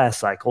ends last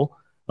cycle.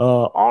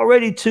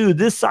 Already 2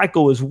 this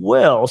cycle as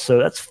well. So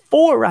that's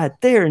 4 right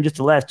there in just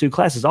the last 2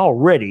 classes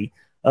already.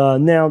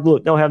 Now,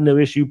 look, they'll have no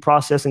issue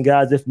processing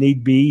guys if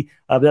need be.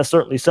 But that's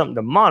certainly something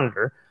to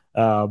monitor.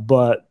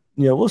 But,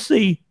 we'll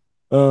see.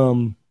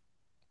 When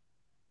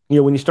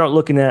you start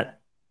looking at,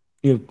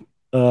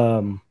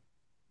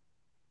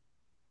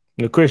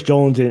 Chris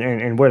Jones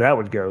and where that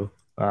would go.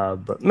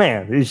 But,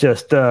 man, he's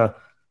just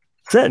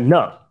setting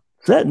up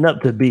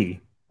to be.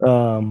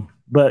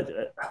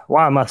 But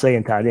why am I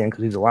saying tight end?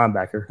 Because he's a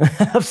linebacker.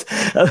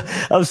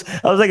 I was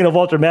thinking of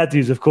Walter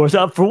Matthews, of course.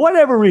 For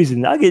whatever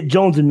reason, I get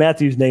Jones and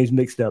Matthews names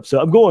mixed up. So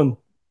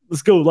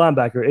let's go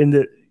linebacker.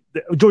 And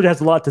Georgia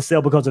has a lot to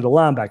sell because of the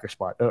linebacker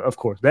spot, of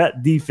course.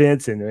 That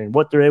defense and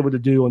what they're able to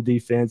do on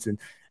defense and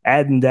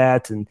adding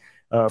that. And,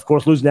 of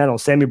course, losing that on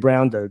Sammy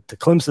Brown to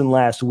Clemson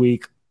last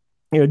week.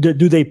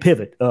 Do they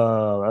pivot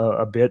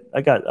a bit?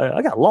 I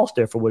got lost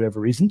there for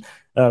whatever reason.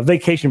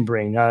 Vacation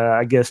brain,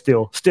 I guess,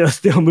 still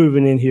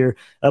moving in here.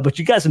 But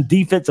you got some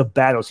defensive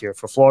battles here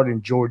for Florida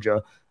and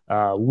Georgia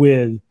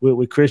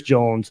with Chris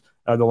Jones,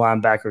 the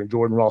linebacker, and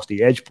Jordan Ross,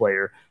 the edge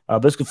player.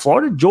 But it's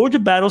Florida-Georgia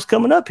battles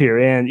coming up here.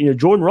 And,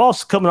 Jordan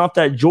Ross, coming off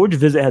that Georgia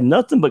visit, had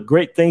nothing but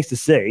great things to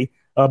say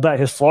about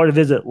his Florida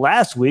visit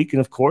last week.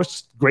 And, of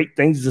course, great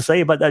things to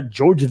say about that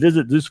Georgia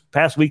visit this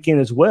past weekend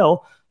as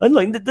well. And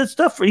like the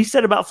stuff he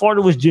said about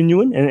Florida was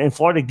genuine, and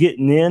Florida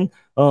getting in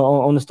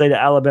on the state of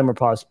Alabama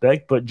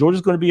prospect. But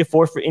Georgia's going to be a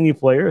force for any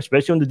player,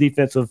 especially on the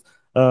defensive,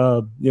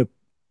 a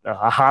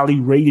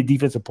highly rated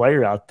defensive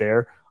player out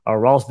there.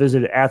 Ross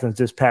visited Athens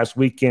this past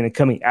weekend, and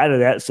coming out of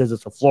that, says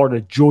it's a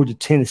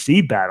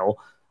Florida-Georgia-Tennessee battle.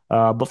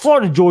 But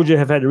Florida-Georgia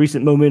have had a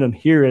recent momentum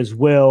here as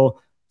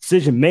well.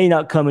 Decision may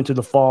not come into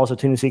the fall, so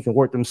Tennessee can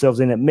work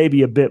themselves in it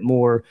maybe a bit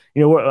more.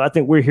 I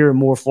think we're hearing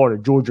more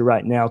Florida-Georgia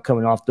right now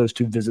coming off those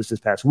 2 visits this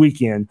past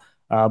weekend.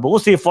 But we'll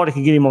see if Florida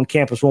can get him on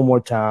campus one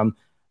more time.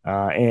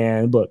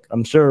 And look,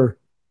 I'm sure,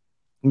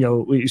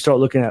 we start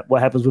looking at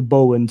what happens with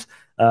Bowens,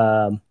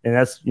 and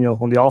that's,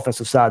 on the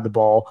offensive side of the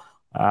ball.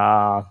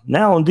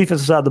 Now on the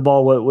defensive side of the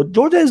ball, what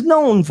Georgia is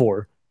known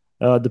for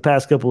the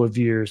past couple of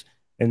years,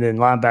 and then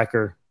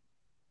linebacker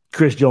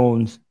Chris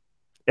Jones,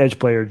 edge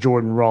player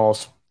Jordan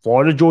Ross,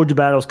 Florida Georgia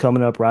battle's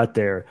coming up right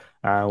there.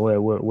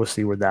 We'll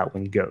see where that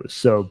one goes.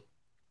 So,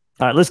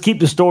 all right, let's keep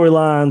the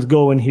storylines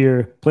going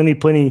here.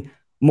 Plenty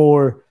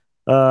more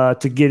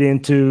to get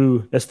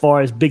into as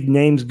far as big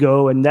names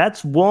go, and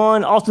that's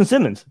one Austin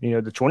Simmons,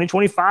 the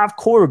 2025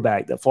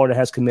 quarterback that Florida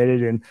has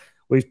committed, and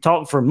we've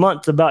talked for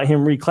months about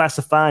him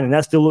reclassifying, and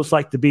that still looks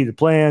like to be the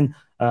plan.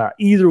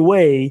 Either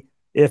way,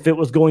 if it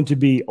was going to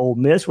be Ole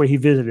Miss, where he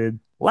visited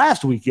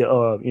last week,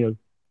 2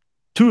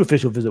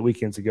 official visit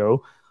weekends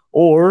ago,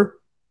 or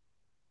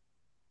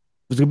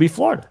was going to be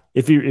Florida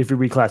if he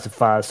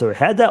reclassifies. So it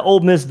had that Ole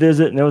Miss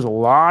visit, and there was a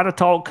lot of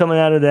talk coming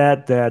out of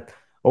that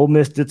Ole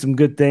Miss did some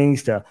good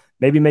things to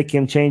maybe make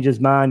him change his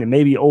mind, and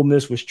maybe Ole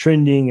Miss was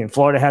trending, and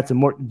Florida had some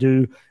work to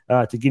do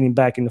to get him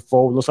back in the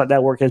fold. Looks like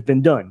that work has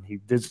been done. He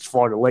visits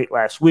Florida late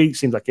last week.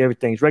 Seems like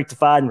everything's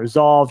rectified and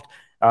resolved,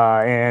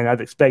 and I'd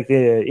expect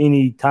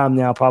any time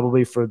now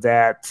probably for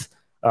that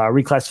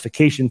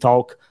reclassification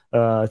talk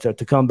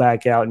to come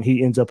back out, and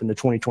he ends up in the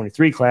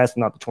 2023 class,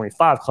 not the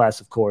 25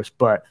 class, of course,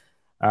 but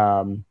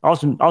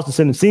Austin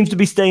Simmons seems to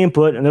be staying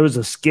put, and there was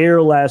a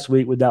scare last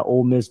week with that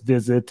Ole Miss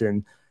visit,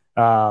 and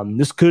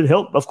this could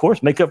help, of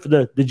course, make up for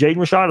the Jaden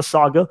Rashada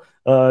saga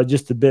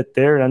just a bit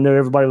there. And I know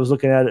everybody was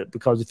looking at it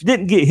because if you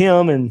didn't get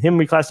him and him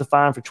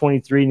reclassifying for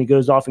 23 and he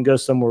goes off and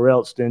goes somewhere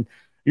else, then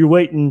you're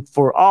waiting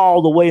for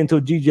all the way until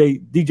DJ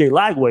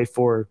Lagway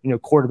for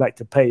quarterback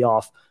to pay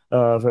off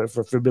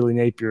for Billy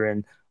Napier,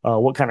 and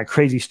what kind of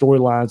crazy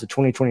storylines the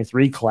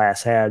 2023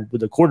 class had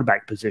with the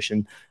quarterback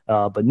position.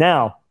 But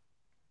now,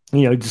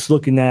 just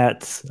looking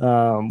at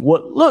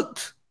what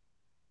looked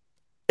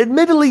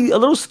admittedly a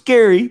little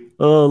scary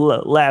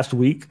last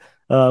week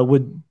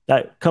with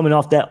that coming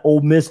off that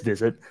Ole Miss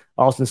visit,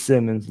 Austin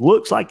Simmons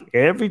looks like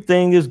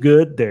everything is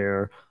good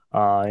there,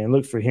 and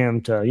look for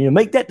him to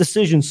make that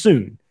decision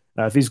soon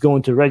if he's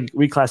going to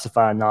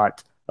reclassify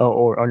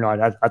or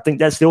not. I think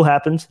that still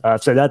happens.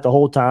 I've said that the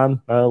whole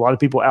time. A lot of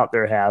people out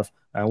there have,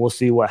 and we'll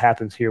see what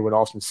happens here with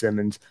Austin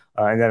Simmons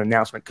and that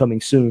announcement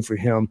coming soon for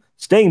him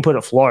staying put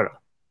at Florida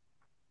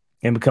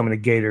and becoming a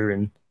Gator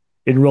and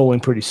enrolling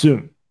pretty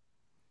soon.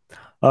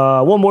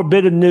 One more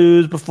bit of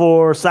news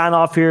before sign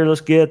off here.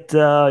 Let's get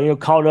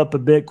caught up a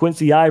bit.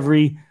 Quincy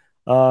Ivory,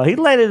 he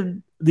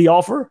landed the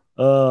offer.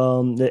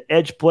 The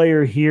edge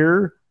player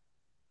here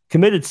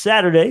committed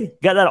Saturday,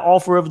 got that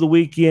offer over the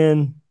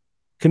weekend,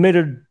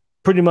 committed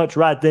pretty much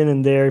right then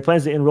and there. He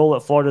plans to enroll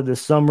at Florida this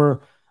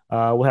summer.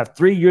 We'll have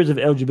 3 years of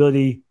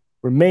eligibility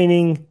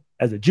remaining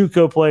as a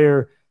JUCO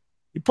player.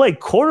 He played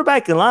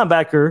quarterback and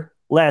linebacker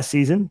last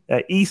season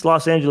at East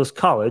Los Angeles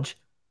College.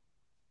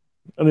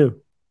 I mean,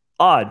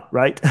 odd,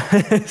 right?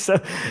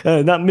 So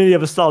not many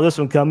of us saw this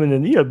one coming.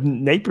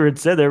 And, Napier had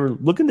said they were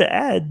looking to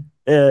add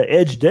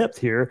edge depth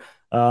here.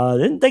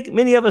 Didn't think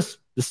many of us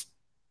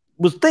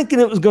was thinking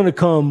it was going to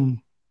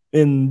come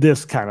in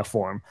this kind of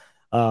form.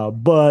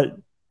 But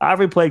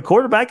Ivory played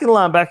quarterback and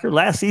linebacker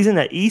last season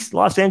at East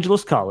Los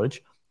Angeles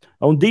College.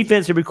 On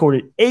defense, he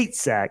recorded 8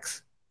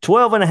 sacks,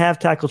 12.5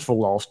 tackles for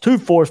loss, 2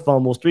 forced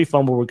fumbles, 3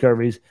 fumble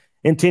recoveries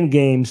in 10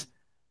 games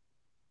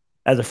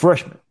as a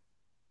freshman.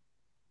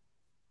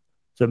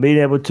 So being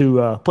able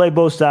to play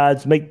both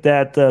sides, make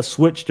that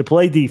switch to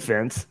play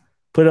defense,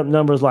 put up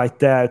numbers like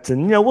that.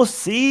 And, we'll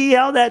see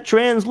how that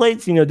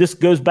translates. This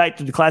goes back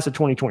to the class of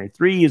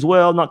 2023 as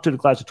well, not to the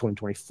class of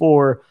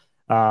 2024.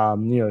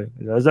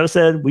 As I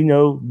said, we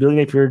know Billy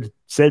Napier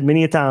said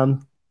many a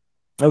time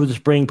over the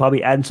spring,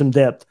 probably adding some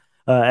depth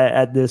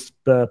at this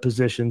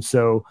position.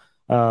 So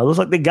looks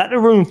like they got the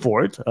room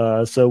for it.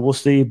 So we'll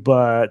see.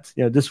 But,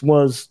 this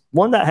was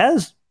one that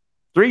has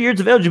 3 years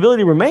of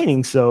eligibility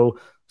remaining. So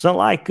it's not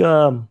like,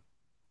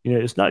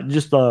 it's not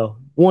just a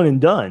one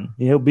and done.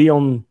 He'll be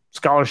on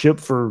scholarship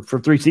for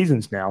 3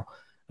 seasons now.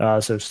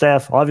 So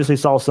staff obviously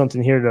saw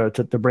something here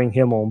to bring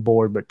him on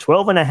board. But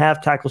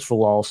 12.5 tackles for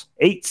loss,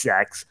 8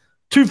 sacks,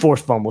 2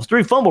 forced fumbles,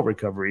 3 fumble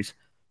recoveries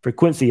for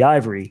Quincy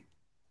Ivory.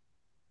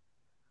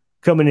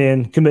 Coming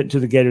in, committing to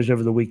the Gators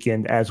over the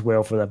weekend as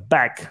well for the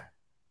back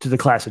to the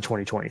class of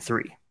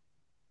 2023.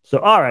 So,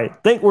 all right,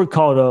 think we're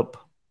caught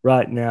up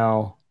right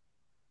now.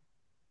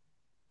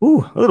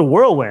 Ooh, a little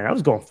whirlwind. I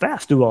was going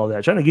fast through all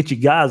that, trying to get you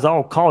guys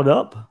all caught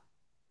up.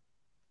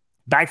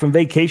 Back from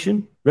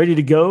vacation, ready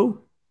to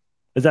go.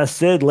 As I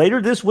said,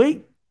 later this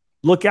week,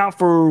 look out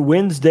for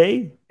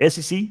Wednesday,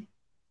 SEC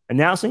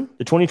announcing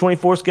the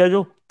 2024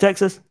 schedule.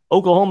 Texas,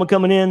 Oklahoma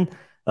coming in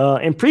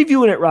and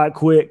previewing it right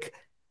quick.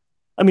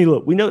 I mean,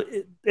 look, we know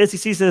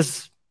SEC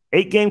says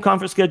 8-game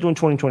conference schedule in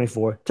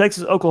 2024.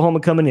 Texas, Oklahoma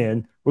coming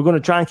in. We're going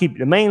to try and keep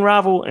the main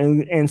rival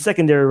and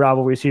secondary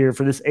rivalries here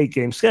for this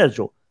 8-game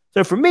schedule.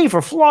 So for me,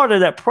 for Florida,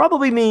 that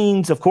probably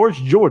means, of course,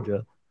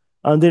 Georgia.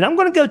 Then I'm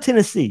going to go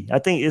Tennessee. I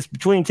think it's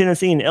between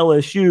Tennessee and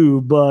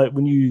LSU, but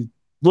when you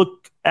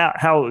look at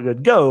how it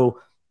would go,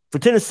 for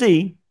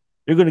Tennessee,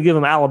 you're going to give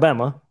them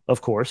Alabama,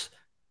 of course.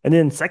 And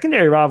then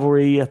secondary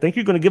rivalry, I think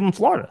you're going to give them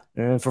Florida.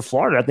 And for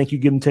Florida, I think you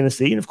give them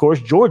Tennessee. And, of course,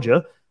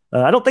 Georgia.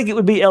 I don't think it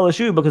would be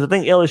LSU because I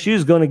think LSU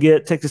is going to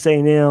get Texas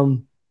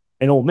A&M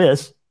and Ole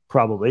Miss,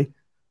 probably.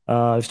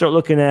 You start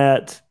looking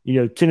at,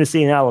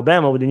 Tennessee and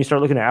Alabama, but then you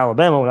start looking at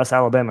Alabama, well, that's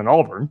Alabama and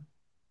Auburn.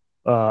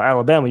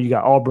 Alabama, you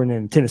got Auburn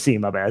and Tennessee,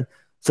 my bad.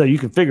 So you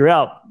can figure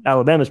out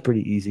Alabama's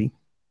pretty easy.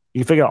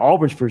 You can figure out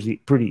Auburn's pretty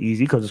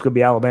easy because it's going to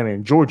be Alabama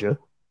and Georgia.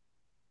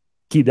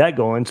 Keep that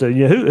going. So,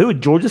 who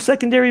would Georgia's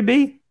secondary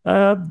be?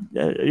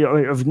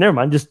 Never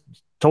mind, just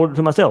told it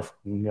to myself.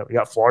 You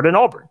got Florida and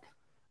Auburn.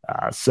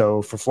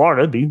 So for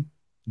Florida, it'd be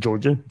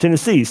Georgia,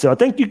 Tennessee. So I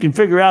think you can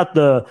figure out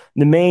the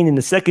main and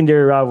the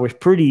secondary rivalries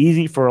pretty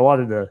easy for a lot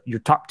of your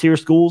top tier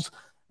schools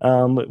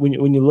when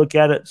you look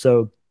at it.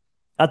 So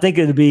I think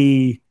it'd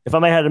be, if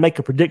I had to make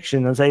a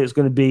prediction, I'd say it's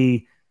going to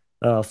be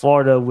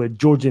Florida with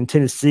Georgia and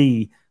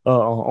Tennessee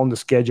on the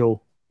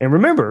schedule. And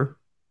remember,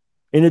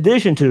 in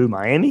addition to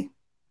Miami,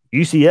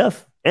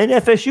 UCF, and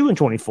FSU in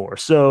 24.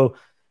 So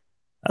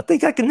I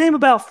think I can name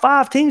about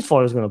 5 teams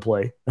Florida's going to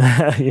play.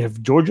 You have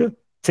Georgia,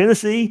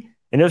 Tennessee,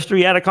 and those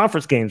 3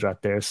 out-of-conference games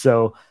right there.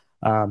 So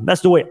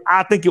that's the way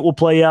I think it will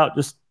play out,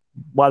 just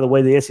by the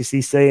way the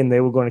SEC saying they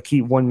were going to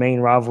keep one main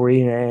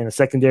rivalry and a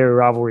secondary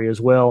rivalry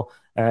as well.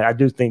 I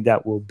do think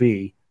that will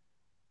be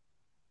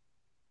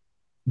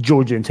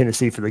Georgia and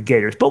Tennessee for the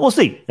Gators. But we'll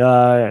see.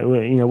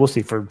 We'll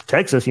see. For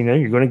Texas,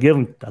 you're going to give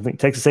them, I think,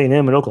 Texas A&M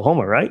and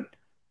Oklahoma, right?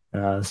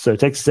 So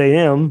Texas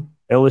A&M,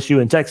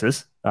 LSU, and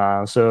Texas.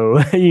 So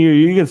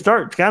you can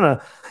start kind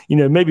of,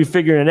 maybe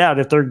figuring it out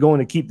if they're going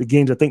to keep the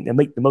games I think that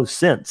make the most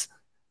sense.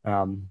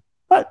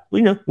 But,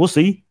 we'll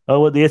see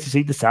what the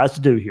SEC decides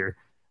to do here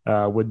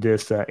with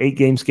this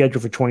 8-game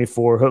schedule for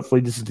 24. Hopefully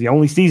this is the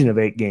only season of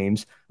 8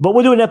 games. But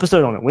we'll do an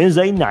episode on it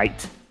Wednesday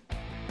night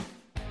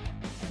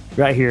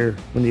right here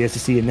when the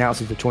SEC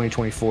announces the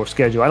 2024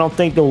 schedule. I don't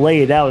think they'll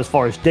lay it out as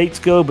far as dates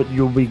go, but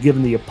you'll be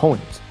given the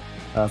opponents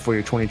for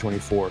your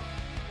 2024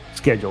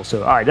 schedule.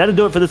 So, all right, that'll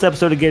do it for this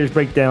episode of Gators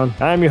Breakdown.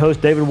 I'm your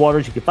host, David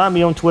Waters. You can find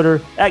me on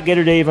Twitter at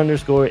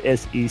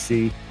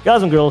GatorDave_SEC.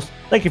 Guys and girls,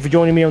 thank you for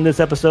joining me on this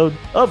episode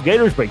of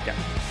Gators Breakdown.